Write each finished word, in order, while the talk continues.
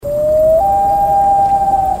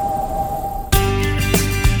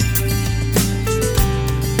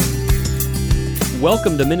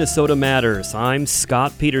Welcome to Minnesota Matters. I'm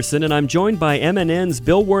Scott Peterson, and I'm joined by MNN's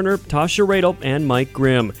Bill Werner, Tasha Radel, and Mike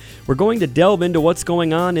Grimm. We're going to delve into what's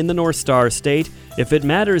going on in the North Star State. If it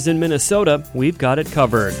matters in Minnesota, we've got it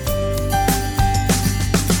covered.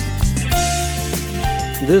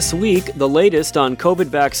 This week, the latest on COVID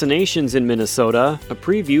vaccinations in Minnesota, a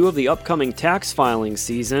preview of the upcoming tax filing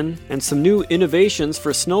season, and some new innovations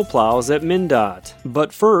for snowplows at MnDOT.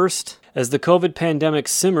 But first, as the COVID pandemic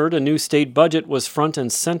simmered, a new state budget was front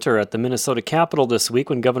and center at the Minnesota Capitol this week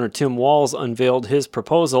when Governor Tim Walz unveiled his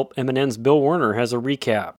proposal. MNN's Bill Werner has a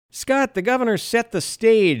recap. Scott, the governor set the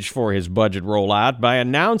stage for his budget rollout by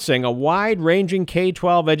announcing a wide-ranging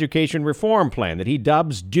K-12 education reform plan that he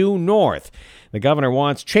dubs Due North. The governor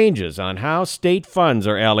wants changes on how state funds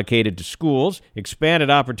are allocated to schools, expanded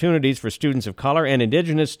opportunities for students of color and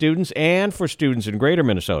indigenous students, and for students in greater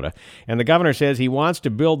Minnesota. And the governor says he wants to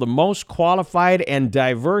build the most qualified and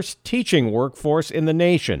diverse teaching workforce in the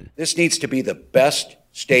nation. This needs to be the best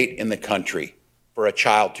state in the country for a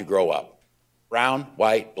child to grow up. Brown,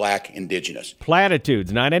 white, black, indigenous.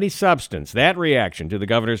 Platitudes, not any substance. That reaction to the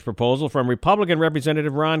governor's proposal from Republican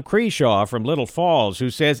Representative Ron Crenshaw from Little Falls, who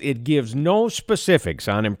says it gives no specifics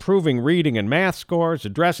on improving reading and math scores,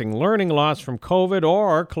 addressing learning loss from COVID,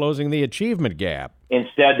 or closing the achievement gap.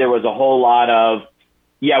 Instead, there was a whole lot of,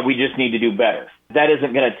 we just need to do better. That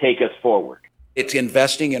isn't going to take us forward. It's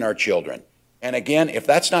investing in our children. And again, if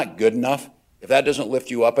that's not good enough, if that doesn't lift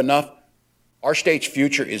you up enough, our state's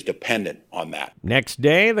future is dependent on that. Next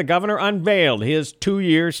day, the governor unveiled his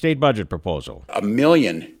 2-year state budget proposal. 1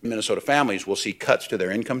 million Minnesota families will see cuts to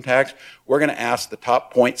their income tax. We're going to ask the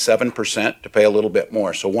top 0.7% to pay a little bit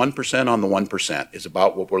more. So 1% on the 1% is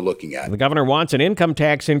about what we're looking at. The governor wants an income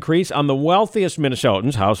tax increase on the wealthiest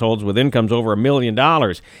Minnesotans, households with incomes over $1 million,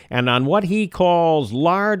 and on what he calls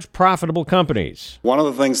large, profitable companies. One of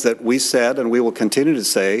the things that we said, and we will continue to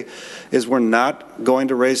say, is we're not going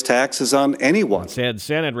to raise taxes on anyone. Said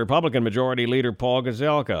Senate Republican Majority Leader Paul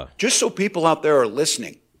Gazelka. Just so people out there are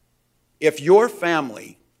listening, if your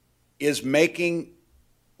family is making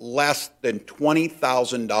less than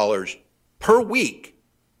 $20,000 per week,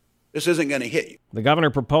 this isn't going to hit you. The governor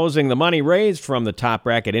proposing the money raised from the top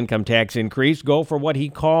bracket income tax increase go for what he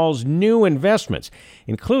calls new investments,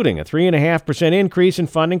 including a 3.5% increase in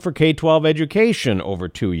funding for K-12 education over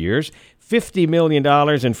 2 years, $50 million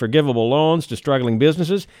in forgivable loans to struggling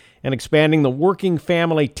businesses, and expanding the working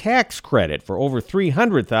family tax credit for over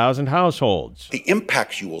 300,000 households. The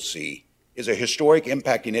impacts you will see is a historic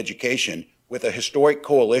impact in education with a historic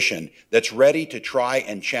coalition that's ready to try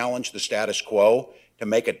and challenge the status quo to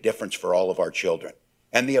make a difference for all of our children,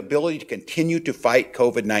 and the ability to continue to fight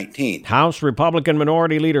COVID-19. House Republican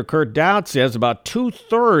Minority Leader Kurt Daudt says about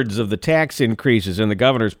 2/3 of the tax increases in the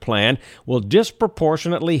governor's plan will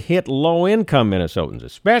disproportionately hit low-income Minnesotans,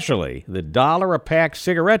 especially the $1-a-pack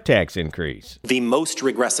cigarette tax increase. The most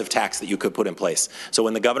regressive tax that you could put in place. So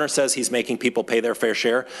when the governor says he's making people pay their fair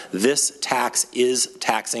share, this tax is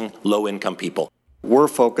taxing low-income people. We're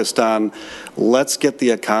focused on let's get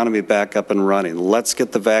the economy back up and running. Let's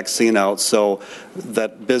get the vaccine out so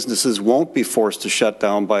that businesses won't be forced to shut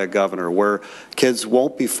down by a governor, where kids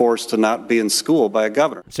won't be forced to not be in school by a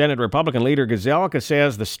governor. Senate Republican Leader Gazelka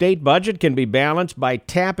says the state budget can be balanced by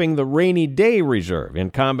tapping the rainy day reserve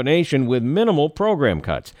in combination with minimal program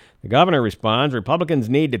cuts. The governor responds, Republicans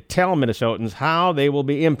need to tell Minnesotans how they will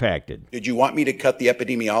be impacted. Did you want me to cut the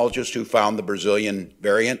epidemiologist who found the Brazilian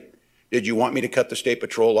variant? Did you want me to cut the state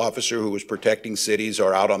patrol officer who was protecting cities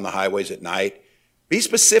or out on the highways at night? Be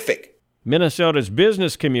specific. Minnesota's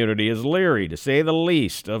business community is leery, to say the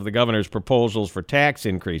least, of the governor's proposals for tax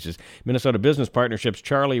increases. Minnesota Business Partnership's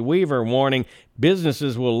Charlie Weaver warning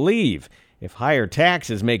businesses will leave if higher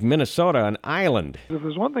taxes make Minnesota an island. If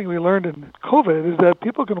there's one thing we learned in COVID is that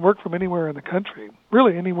people can work from anywhere in the country,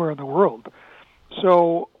 really anywhere in the world.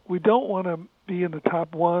 So we don't want to be in the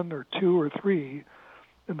top 1 or 2 or 3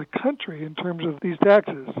 in the country in terms of these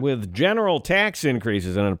taxes. With general tax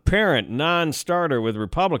increases an apparent non-starter with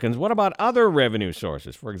Republicans, what about other revenue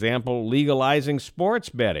sources? For example, legalizing sports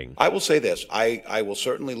betting. I will say this. I will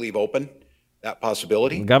certainly leave open that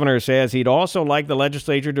possibility. The governor says he'd also like the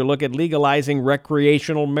legislature to look at legalizing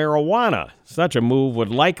recreational marijuana. Such a move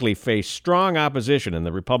would likely face strong opposition in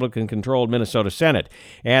the Republican-controlled Minnesota Senate.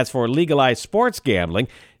 As for legalized sports gambling,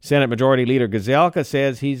 Senate Majority Leader Gazelka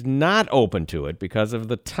says he's not open to it because of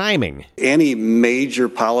the timing. Any major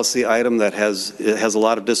policy item that has a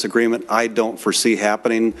lot of disagreement, I don't foresee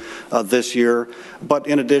happening this year. But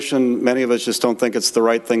in addition, many of us just don't think it's the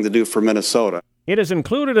right thing to do for Minnesota. It is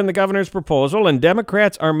included in the governor's proposal, and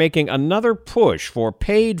Democrats are making another push for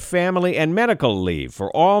paid family and medical leave for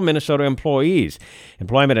all Minnesota employees.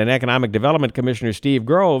 Employment and Economic Development Commissioner Steve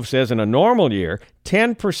Grove says in a normal year,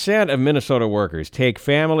 10% of Minnesota workers take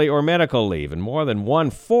family or medical leave, and more than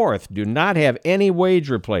 1/4 do not have any wage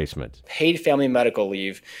replacement. Paid family medical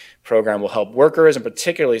leave program will help workers and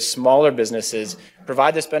particularly smaller businesses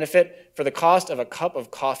provide this benefit for the cost of a cup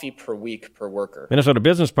of coffee per week per worker. Minnesota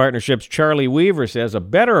Business Partnership's Charlie Weaver says a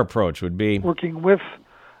better approach would be working with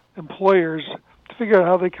employers to figure out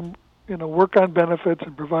how they can work on benefits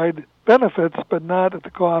and provide benefits, but not at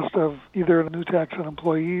the cost of either a new tax on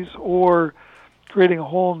employees or creating a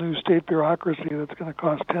whole new state bureaucracy that's going to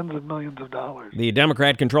cost tens of millions of dollars. The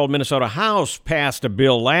Democrat-controlled Minnesota House passed a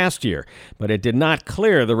bill last year, but it did not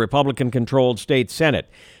clear the Republican-controlled state Senate.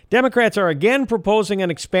 Democrats are again proposing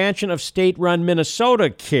an expansion of state-run Minnesota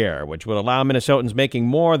Care, which would allow Minnesotans making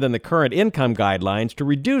more than the current income guidelines to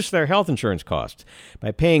reduce their health insurance costs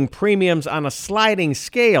by paying premiums on a sliding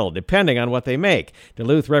scale depending on what they make.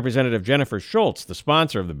 Duluth Representative Jennifer Schultz, the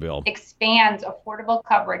sponsor of the bill, expands affordable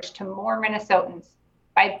coverage to more Minnesotans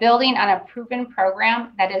by building on a proven program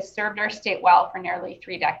that has served our state well for nearly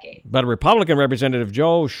 3 decades. But Republican Representative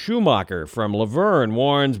Joe Schumacher from Laverne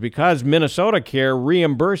warns because Minnesota Care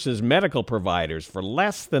reimburses medical providers for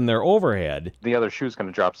less than their overhead, the other shoe's going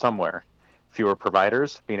to drop somewhere. Fewer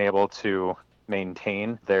providers being able to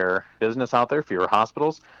maintain their business out there, fewer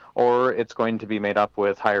hospitals, or it's going to be made up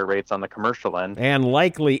with higher rates on the commercial end. And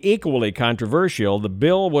likely equally controversial, the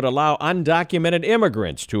bill would allow undocumented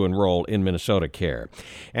immigrants to enroll in Minnesota Care.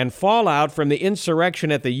 And fallout from the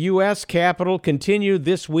insurrection at the U.S. Capitol continued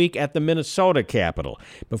this week at the Minnesota Capitol.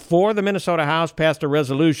 Before the Minnesota House passed a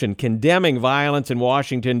resolution condemning violence in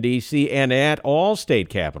Washington, D.C. and at all state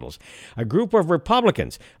capitals, a group of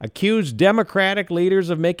Republicans accused Democratic leaders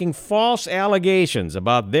of making false allegations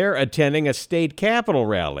about their attending a state capitol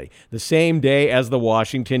rally the same day as the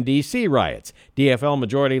Washington, D.C. riots. DFL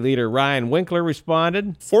Majority Leader Ryan Winkler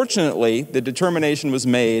responded, "Fortunately, the determination was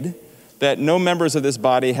made that no members of this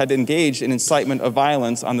body had engaged in incitement of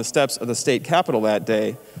violence on the steps of the state capitol that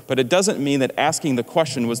day, but it doesn't mean that asking the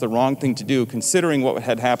question was the wrong thing to do, considering what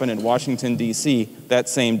had happened in Washington, D.C. that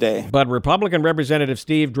same day." But Republican Representative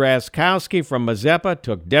Steve Drazkowski from Mazeppa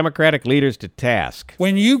took Democratic leaders to task.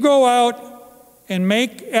 When you go out and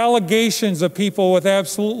make allegations of people with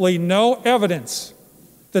absolutely no evidence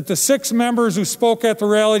that the 6 members who spoke at the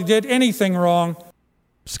rally did anything wrong.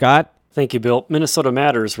 Scott? Thank you, Bill. Minnesota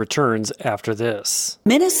Matters returns after this.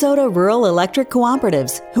 Minnesota Rural Electric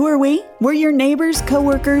Cooperatives. Who are we? We're your neighbors,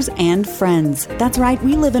 coworkers, and friends. That's right,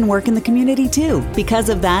 we live and work in the community too. Because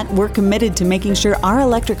of that, we're committed to making sure our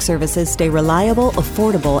electric services stay reliable,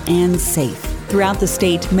 affordable, and safe. Throughout the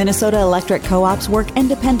state, Minnesota electric co-ops work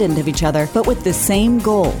independent of each other, but with the same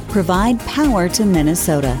goal: provide power to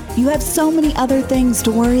Minnesota. You have so many other things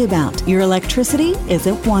to worry about. Your electricity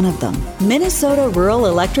isn't one of them. Minnesota Rural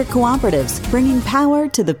Electric Cooperatives, bringing power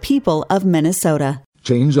to the people of Minnesota.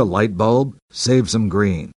 Change a light bulb, save some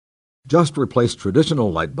green. Just replace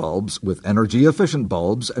traditional light bulbs with energy-efficient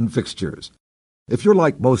bulbs and fixtures. If you're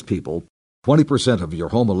like most people, 20% of your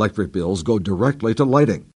home electric bills go directly to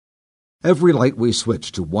lighting. Every light we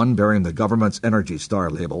switch to one bearing the government's Energy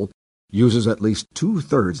Star label uses at least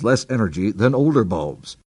 2/3 less energy than older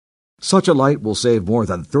bulbs. Such a light will save more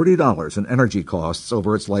than $30 in energy costs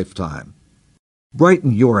over its lifetime.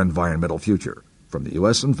 Brighten your environmental future from the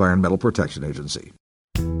U.S. Environmental Protection Agency.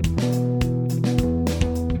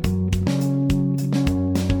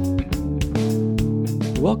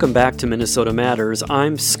 Welcome back to Minnesota Matters.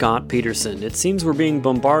 I'm Scott Peterson. It seems we're being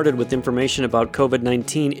bombarded with information about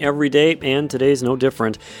COVID-19 every day, and today's no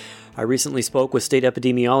different. I recently spoke with state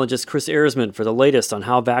epidemiologist Chris Erzman for the latest on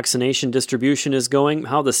how vaccination distribution is going,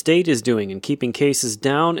 how the state is doing in keeping cases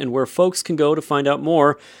down, and where folks can go to find out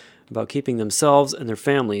more about keeping themselves and their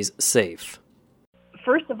families safe.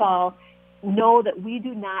 First of all, know that we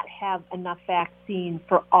do not have enough vaccine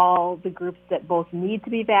for all the groups that both need to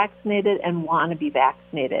be vaccinated and want to be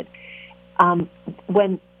vaccinated.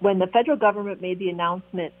 When the federal government made the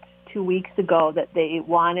announcement 2 weeks ago that they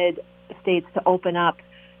wanted states to open up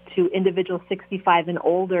to individuals 65 and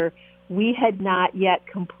older, we had not yet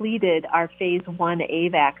completed our phase 1A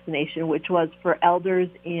vaccination, which was for elders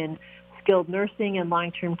in skilled nursing and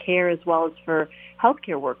long-term care, as well as for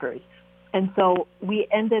healthcare workers. And so we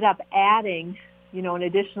ended up adding, an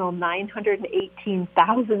additional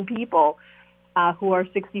 918,000 people who are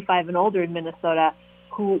 65 and older in Minnesota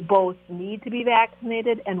who both need to be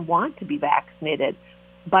vaccinated and want to be vaccinated.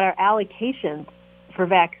 But our allocations for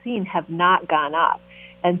vaccine have not gone up.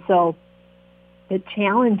 And so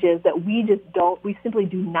challenge is that we simply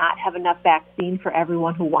do not have enough vaccine for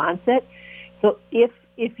everyone who wants it. So if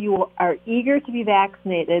you are eager to be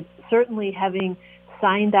vaccinated, certainly having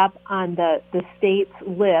signed up on the state's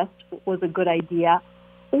list was a good idea,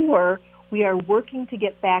 or we are working to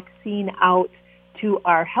get vaccine out to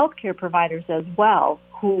our healthcare providers as well,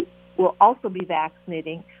 who will also be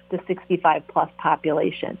vaccinating the 65-plus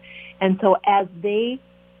population. And so as they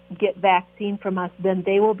get vaccine from us, then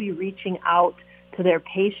they will be reaching out to their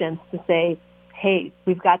patients to say, hey,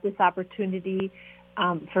 we've got this opportunity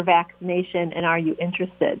for vaccination, and are you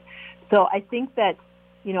interested? So I think that,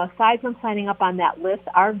 aside from signing up on that list,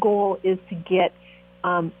 our goal is to get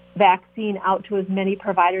vaccine out to as many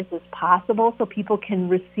providers as possible so people can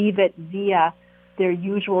receive it via their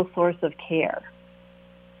usual source of care.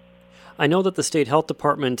 I know that the state health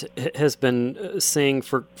department has been saying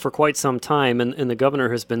for quite some time, and the governor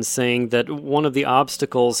has been saying that one of the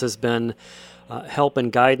obstacles has been help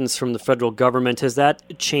and guidance from the federal government. Has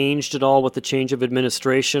that changed at all with the change of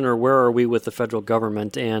administration, or where are we with the federal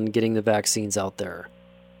government and getting the vaccines out there?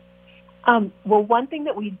 Well, one thing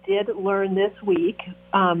that we did learn this week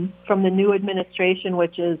from the new administration,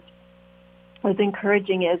 which was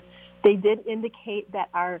encouraging, is they did indicate that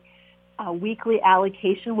our weekly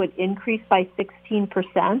allocation would increase by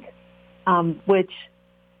 16%, which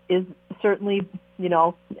is certainly,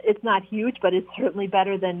 it's not huge, but it's certainly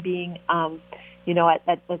better than being,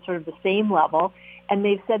 at sort of the same level. And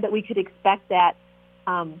they've said that we could expect that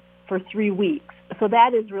for 3 weeks. So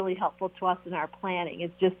that is really helpful to us in our planning.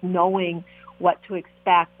 It's just knowing what to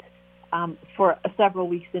expect for several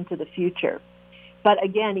weeks into the future. But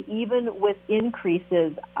again, even with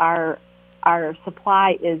increases, our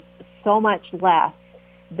supply is so much less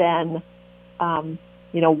than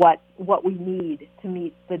what we need to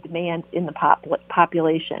meet the demand in the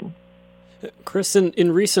population. Chris,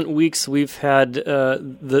 in recent weeks, we've had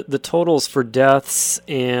the totals for deaths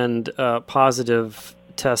and positive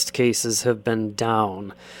test cases have been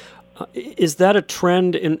down. Is that a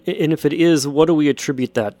trend? And if it is, what do we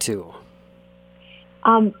attribute that to?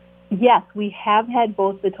 Yes, we have had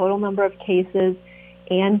both the total number of cases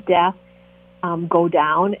and deaths go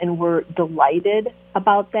down, and we're delighted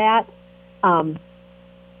about that.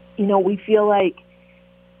 We feel like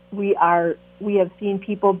we have seen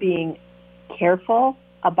people being careful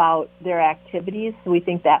about their activities, so we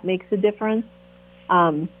think that makes a difference.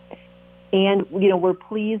 And, we're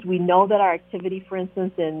pleased. We know that our activity, for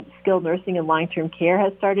instance, in skilled nursing and long-term care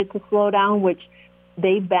has started to slow down, which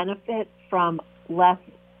they benefit from less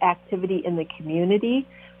activity in the community.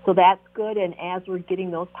 So that's good. And as we're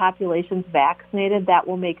getting those populations vaccinated, that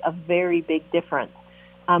will make a very big difference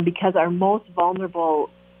because our most vulnerable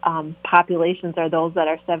populations are those that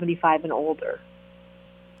are 75 and older.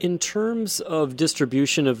 In terms of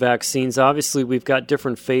distribution of vaccines, obviously we've got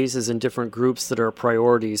different phases and different groups that are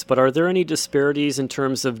priorities, but are there any disparities in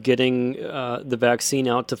terms of getting the vaccine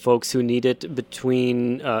out to folks who need it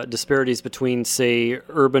disparities between, say,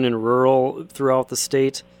 urban and rural throughout the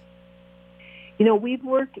state? We've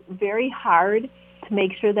worked very hard to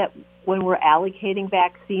make sure that when we're allocating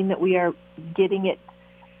vaccine that we are getting it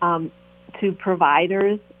to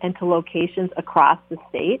providers and to locations across the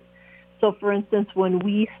state. So, for instance, when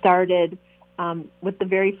we started with the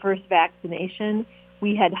very first vaccination,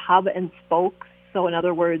 we had hub and spokes. So, in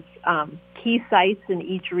other words, key sites in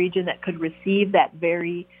each region that could receive that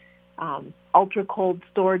very ultra-cold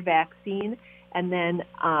stored vaccine. And then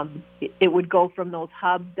it would go from those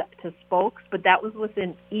hubs to spokes. But that was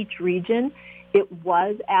within each region. It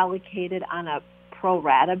was allocated on a pro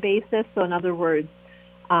rata basis. So, in other words,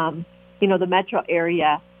 the metro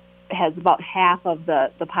area has about half of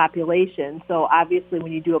the population. So obviously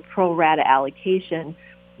when you do a pro rata allocation,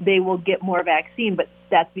 they will get more vaccine, but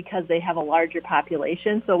that's because they have a larger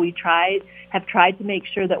population. So we have tried to make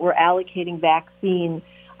sure that we're allocating vaccine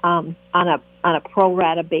on a pro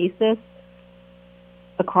rata basis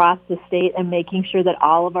across the state and making sure that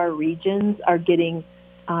all of our regions are getting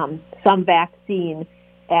some vaccine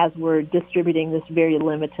as we're distributing this very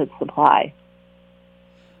limited supply.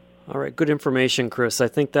 All right, good information, Chris. I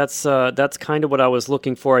think that's kind of what I was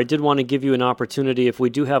looking for. I did want to give you an opportunity, if we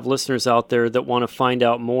do have listeners out there that want to find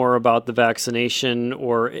out more about the vaccination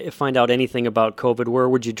or find out anything about COVID, where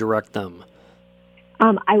would you direct them?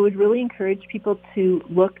 I would really encourage people to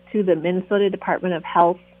look to the Minnesota Department of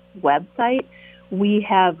Health website. We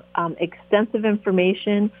have extensive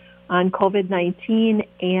information on COVID-19,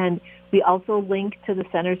 and we also link to the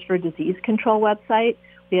Centers for Disease Control website.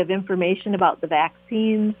 We have information about the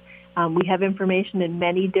vaccines. We have information in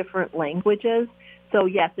many different languages. So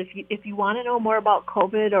yes, if you want to know more about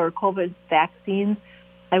COVID or COVID vaccines,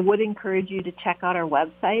 I would encourage you to check out our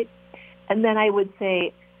website. And then I would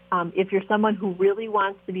say, if you're someone who really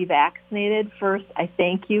wants to be vaccinated, first, I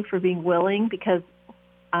thank you for being willing, because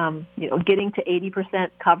getting to 80%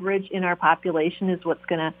 coverage in our population is what's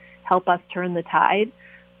going to help us turn the tide.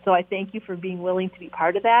 So I thank you for being willing to be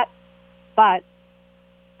part of that. But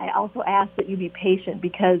I also ask that you be patient,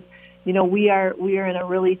 because we are in a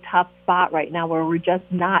really tough spot right now where we're just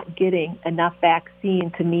not getting enough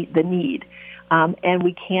vaccine to meet the need, and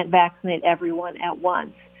we can't vaccinate everyone at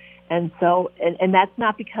once. And so, and that's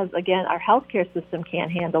not because, again, our healthcare system can't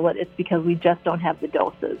handle it. It's because we just don't have the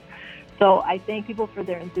doses. So I thank people for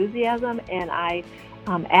their enthusiasm, and I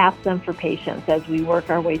ask them for patience as we work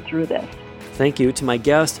our way through this. Thank you to my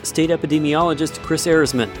guest, state epidemiologist Chris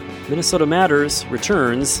Erzman. Minnesota Matters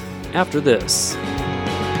returns after this.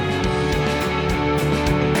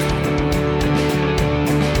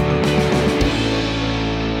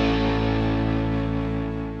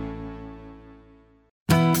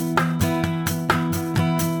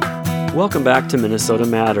 Welcome back to Minnesota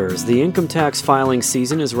Matters. The income tax filing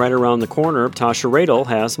season is right around the corner. Tasha Radel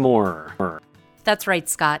has more. That's right,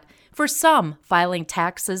 Scott. For some, filing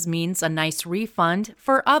taxes means a nice refund.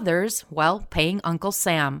 For others, well, paying Uncle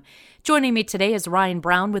Sam. Joining me today is Ryan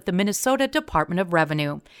Brown with the Minnesota Department of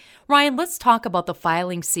Revenue. Ryan, let's talk about the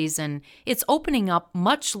filing season. It's opening up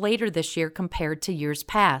much later this year compared to years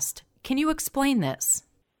past. Can you explain this?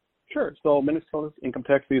 Sure. So Minnesota's income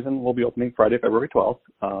tax season will be opening Friday, February 12th.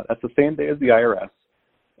 That's the same day as the IRS.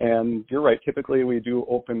 And you're right, typically we do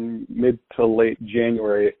open mid to late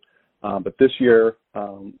January, but this year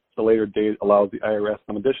the later date allows the IRS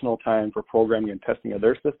some additional time for programming and testing of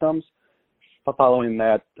their systems, following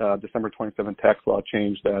that December 27th tax law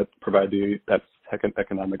change that provided that second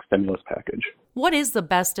economic stimulus package. What is the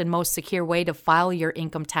best and most secure way to file your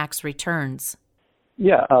income tax returns?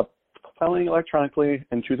 Yeah, filing electronically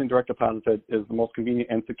and choosing direct deposit is the most convenient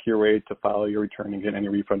and secure way to file your return and get any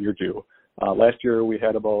refund you're due. Last year, we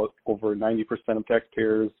had about over 90% of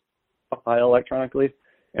taxpayers file electronically,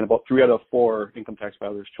 and about 3 out of 4 income tax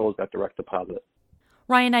filers chose that direct deposit.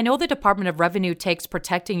 Ryan, I know the Department of Revenue takes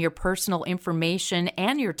protecting your personal information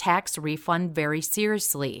and your tax refund very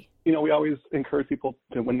seriously. We always encourage people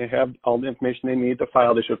to, when they have all the information they need to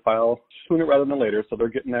file, they should file sooner rather than later, so they're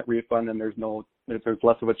getting that refund and there's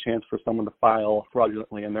less of a chance for someone to file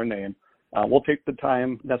fraudulently in their name. We'll take the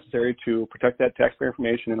time necessary to protect that taxpayer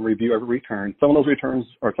information and review every return. Some of those returns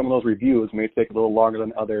or some of those reviews may take a little longer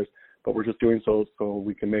than others, but we're just doing so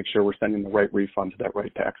we can make sure we're sending the right refund to that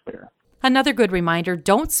right taxpayer. Another good reminder,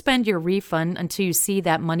 don't spend your refund until you see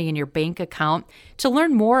that money in your bank account. To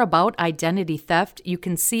learn more about identity theft, you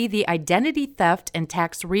can see the Identity Theft and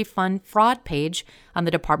Tax Refund Fraud page on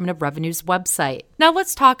the Department of Revenue's website. Now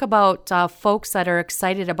let's talk about folks that are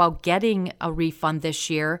excited about getting a refund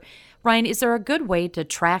this year. Ryan, is there a good way to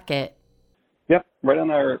track it? Yep, right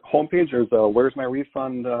on our homepage, there's a Where's My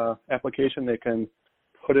Refund application. They can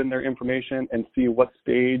put in their information and see what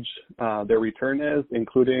stage their return is,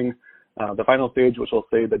 including the final stage, which will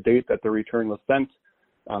say the date that the return was sent,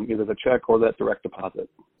 either the check or that direct deposit.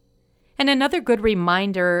 And another good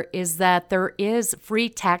reminder is that there is free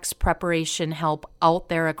tax preparation help out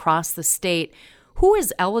there across the state. Who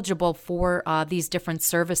is eligible for these different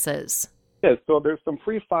services? Yes, so there's some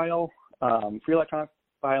free electronic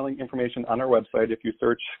filing information on our website. If you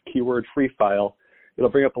search keyword free file, it'll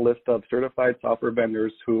bring up a list of certified software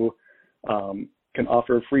vendors who can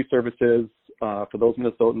offer free services for those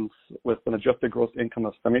Minnesotans with an adjusted gross income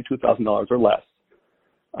of $72,000 or less.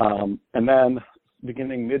 And then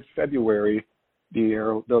beginning mid-February,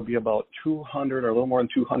 there'll be about 200 or a little more than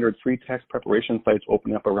 200 free tax preparation sites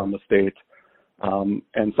opening up around the state.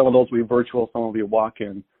 And some of those will be virtual, some will be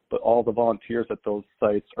walk-in, but all the volunteers at those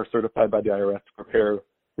sites are certified by the IRS to prepare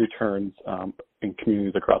returns in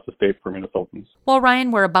communities across the state for Minnesotans. Well,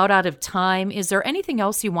 Ryan, we're about out of time. Is there anything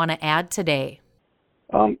else you want to add today?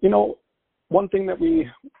 One thing that we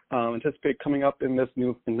anticipate coming up in this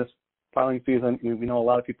filing season, we know a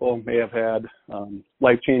lot of people may have had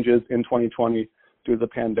life changes in 2020 due to the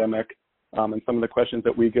pandemic, and some of the questions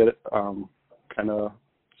that we get kind of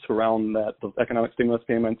surround that, those economic stimulus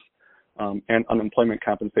payments and unemployment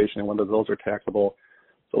compensation, and whether those are taxable.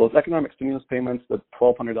 So those economic stimulus payments, the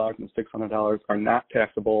 $1,200 and $600, are not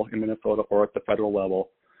taxable in Minnesota or at the federal level.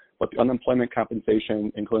 But the unemployment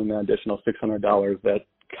compensation, including the additional $600 that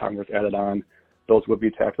Congress added on, those would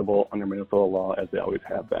be taxable under Minnesota law as they always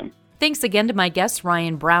have been. Thanks again to my guest,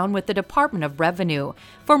 Ryan Brown with the Department of Revenue.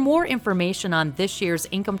 For more information on this year's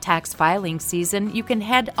income tax filing season, you can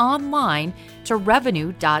head online to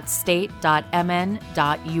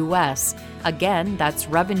revenue.state.mn.us. Again, that's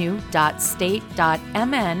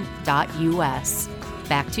revenue.state.mn.us.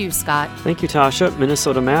 Back to you, Scott. Thank you, Tasha.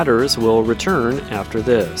 Minnesota Matters will return after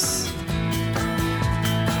this.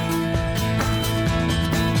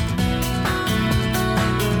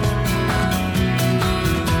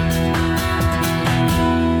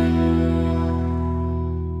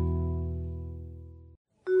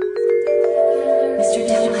 Mr.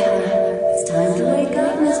 Detweiler, it's time to wake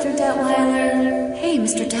up, Mr. Detweiler. Hey,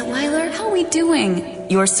 Mr. Detweiler, how are we doing?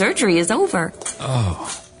 Your surgery is over.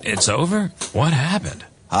 Oh, it's over? What happened?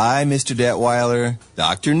 Hi, Mr. Detweiler.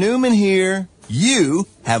 Dr. Newman here. You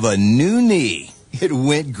have a new knee. It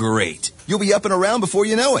went great. You'll be up and around before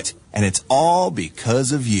you know it. And it's all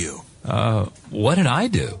because of you. What did I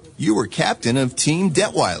do? You were captain of Team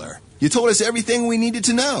Detweiler. You told us everything we needed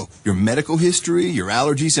to know. Your medical history, your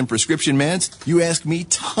allergies and prescription meds. You asked me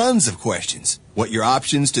tons of questions. What your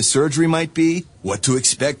options to surgery might be, what to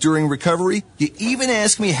expect during recovery. You even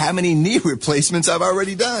asked me how many knee replacements I've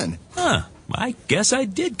already done. Huh. I guess I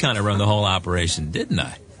did kind of run the whole operation, didn't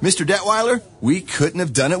I? Mr. Detweiler, we couldn't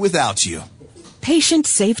have done it without you. Patient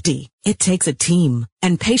safety. It takes a team,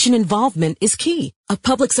 and patient involvement is key. A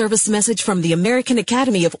public service message from the American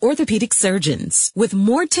Academy of Orthopedic Surgeons. With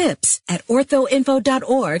more tips at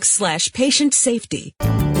orthoinfo.org/patient safety.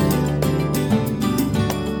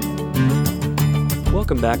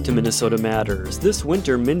 Welcome back to Minnesota Matters. This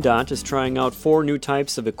winter, MnDOT is trying out 4 new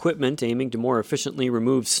types of equipment aiming to more efficiently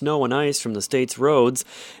remove snow and ice from the state's roads.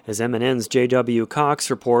 As MNN's J.W. Cox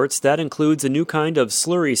reports, that includes a new kind of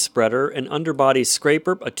slurry spreader, an underbody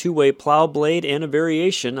scraper, a 2-way plow blade, and a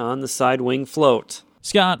variation on the side wing float.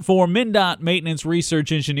 Scott, for MnDOT maintenance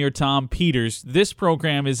research engineer Tom Peters, this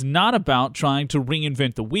program is not about trying to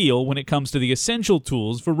reinvent the wheel when it comes to the essential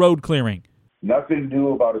tools for road clearing. Nothing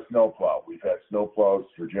new about a snowplow. We've had snowplows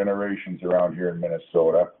for generations around here in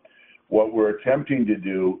Minnesota. What we're attempting to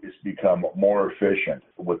do is become more efficient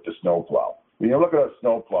with the snowplow. When you look at a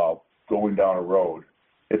snowplow going down a road,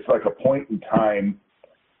 it's like a point in time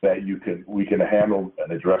that we can handle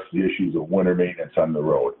and address the issues of winter maintenance on the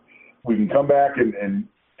road. We can come back and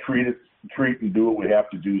treat and do what we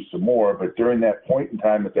have to do some more, but during that point in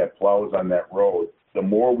time that plow is on that road, the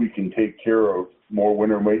more we can take care of, more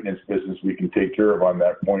winter maintenance business we can take care of on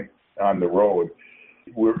that point on the road,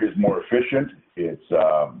 is more efficient. It's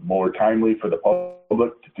more timely for the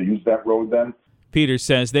public to use that road then. Peters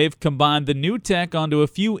says they've combined the new tech onto a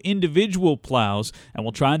few individual plows and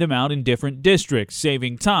will try them out in different districts,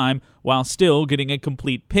 saving time while still getting a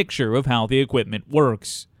complete picture of how the equipment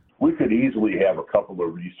works. We could easily have a couple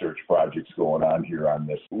of research projects going on here on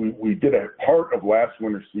this. We did a part of last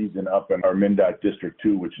winter season up in our MnDOT District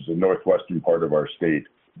 2, which is the northwestern part of our state.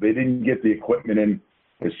 They didn't get the equipment in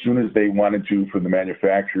as soon as they wanted to for the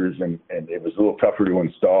manufacturers, and it was a little tougher to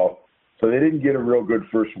install. So they didn't get a real good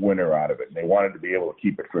first winter out of it, and they wanted to be able to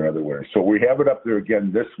keep it for another winter. So we have it up there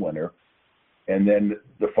again this winter, and then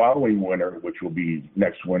the following winter, which will be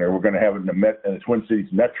next winter, we're going to have it in the Twin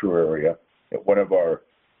Cities metro area at one of our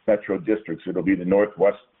metro districts. It'll be the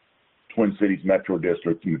Northwest Twin Cities Metro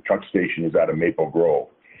District, and the truck station is out of Maple Grove.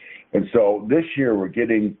 And so this year we're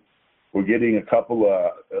getting we're getting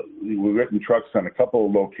trucks on a couple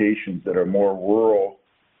of locations that are more rural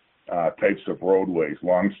types of roadways,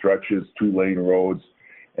 long stretches, 2-lane roads,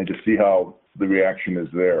 and to see how the reaction is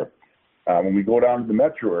there. When we go down to the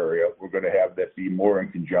metro area, we're going to have that be more in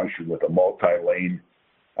conjunction with a multi-lane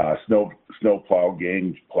snow plow,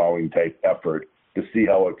 gang plowing type effort to see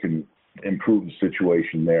how it can improve the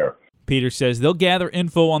situation there. Peters says they'll gather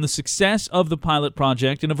info on the success of the pilot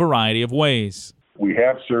project in a variety of ways. We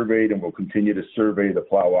have surveyed and will continue to survey the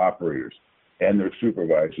plow operators and their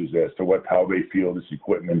supervisors as to how they feel this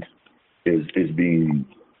equipment is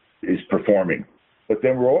performing. But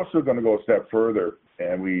then we're also going to go a step further,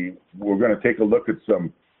 and we're going to take a look at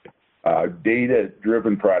some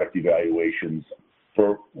data-driven product evaluations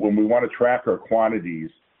for when we want to track our quantities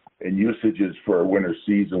and usages for our winter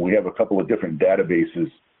season. We have a couple of different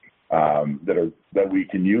databases that we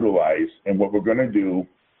can utilize, and what we're going to do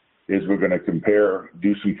is we're going to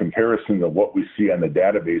do some comparisons of what we see on the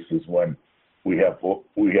databases when we have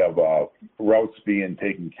routes being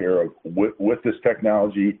taken care of with this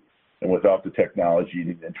technology and without the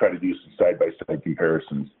technology, and try to do some side-by-side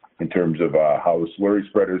comparisons in terms of how the slurry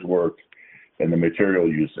spreaders work and the material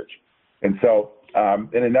usage. And so,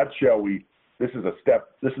 in a nutshell, this is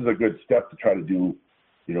a good step to try to do,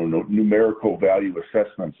 numerical value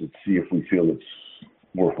assessments and see if we feel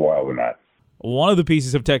worthwhile or not. One of the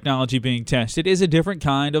pieces of technology being tested is a different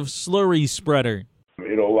kind of slurry spreader.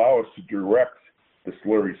 It'll allow us to direct the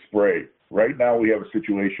slurry spray. Right now we have a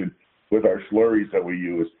situation with our slurries that we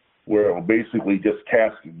use where it'll basically just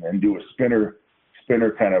cast and do a spinner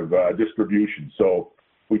kind of distribution. So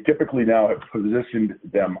we typically now have positioned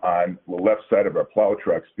them on the left side of our plow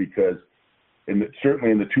trucks because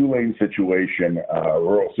certainly in the two-lane situation,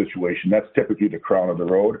 rural situation, that's typically the crown of the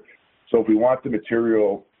road. So if we want the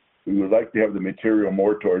material, we would like to have the material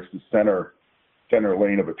more towards the center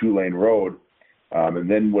lane of a two-lane road. And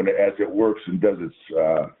then as it works and does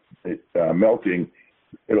its melting,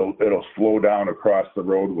 it'll slow down across the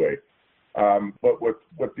roadway. But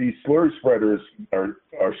what these slurry spreaders are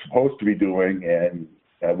supposed to be doing, and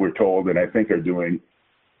we're told, and I think are doing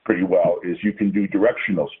pretty well, is you can do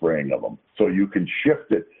directional spraying of them. So you can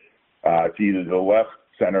shift it to either the left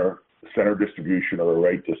center distribution or the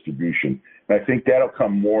right distribution. And I think that'll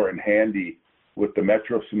come more in handy with the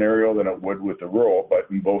metro scenario than it would with the rural, but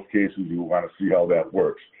in both cases, we want to see how that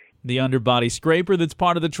works. The underbody scraper that's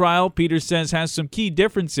part of the trial, Peter says, has some key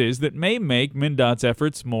differences that may make MnDOT's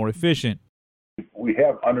efforts more efficient. We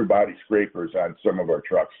have underbody scrapers on some of our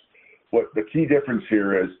trucks. What the key difference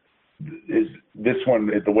here is this one,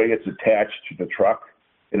 the way it's attached to the truck,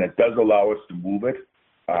 and it does allow us to move it.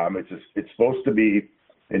 It's supposed to be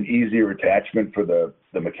an easier attachment for the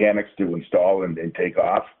mechanics to install and take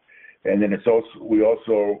off. And then we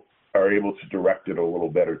also are able to direct it a little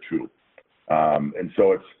better too. And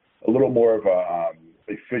so it's a little more of a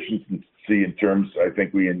efficiency in terms, I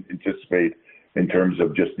think we anticipate in terms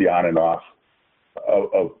of just the on and off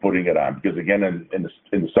of putting it on. Because again, in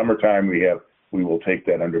the summertime, we will take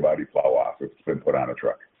that underbody plow off if it's been put on a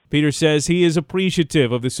truck. Peter says he is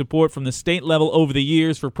appreciative of the support from the state level over the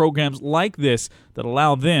years for programs like this that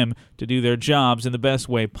allow them to do their jobs in the best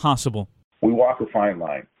way possible. We walk a fine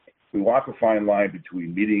line. We walk a fine line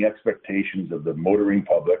between meeting expectations of the motoring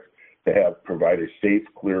public to provide a safe,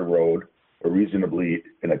 clear road, or reasonably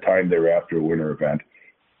in a time thereafter a winter event.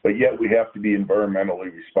 But yet we have to be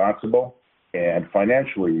environmentally responsible and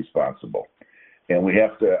financially responsible. And we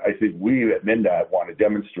have to, I think we at MnDOT want to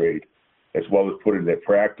demonstrate, as well as put into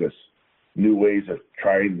practice, new ways of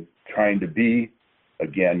trying to be,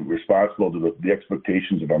 again, responsible to the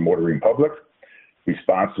expectations of our motoring public,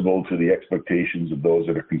 responsible to the expectations of those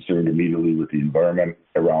that are concerned immediately with the environment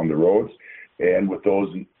around the roads, and with those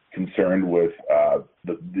concerned with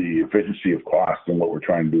the efficiency of cost and what we're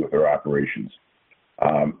trying to do with our operations.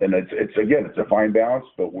 And it's a fine balance,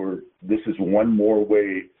 but this is one more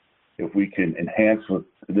way if we can enhance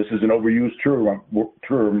this is an overused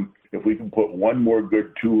term. If we can put one more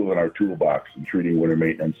good tool in our toolbox in treating winter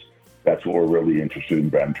maintenance, that's what we're really interested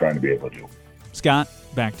in trying to be able to do. Scott,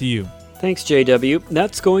 back to you. Thanks, JW.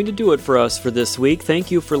 That's going to do it for us for this week. Thank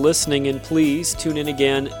you for listening, and please tune in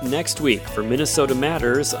again next week for Minnesota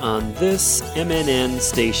Matters on this MNN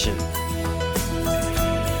station.